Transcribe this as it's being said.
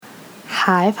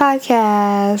Hi,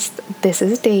 podcast. This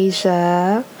is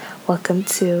Deja. Welcome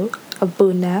to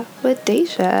Buna with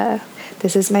Deja.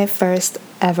 This is my first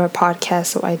ever podcast,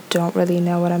 so I don't really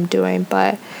know what I'm doing,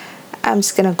 but I'm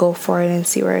just gonna go for it and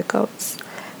see where it goes.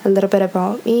 A little bit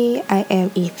about me. I am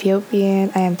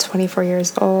Ethiopian. I am 24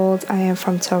 years old. I am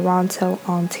from Toronto,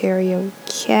 Ontario,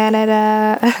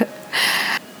 Canada.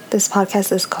 This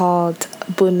podcast is called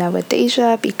Buna with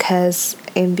Deja because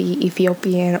in the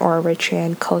Ethiopian or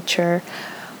Eritrean culture,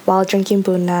 while drinking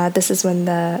Buna, this is when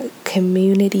the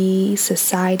community,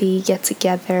 society get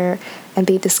together and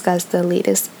they discuss the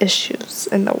latest issues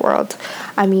in the world.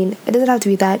 I mean, it doesn't have to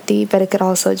be that deep, but it could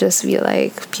also just be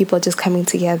like people just coming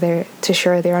together to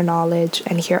share their knowledge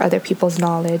and hear other people's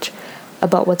knowledge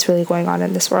about what's really going on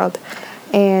in this world.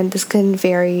 And this can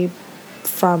vary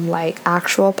from like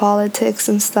actual politics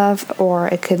and stuff, or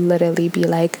it could literally be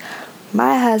like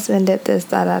my husband did this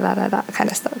da kind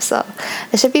of stuff. So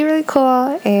it should be really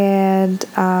cool, and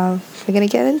we're gonna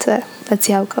get into it. Let's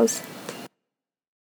see how it goes.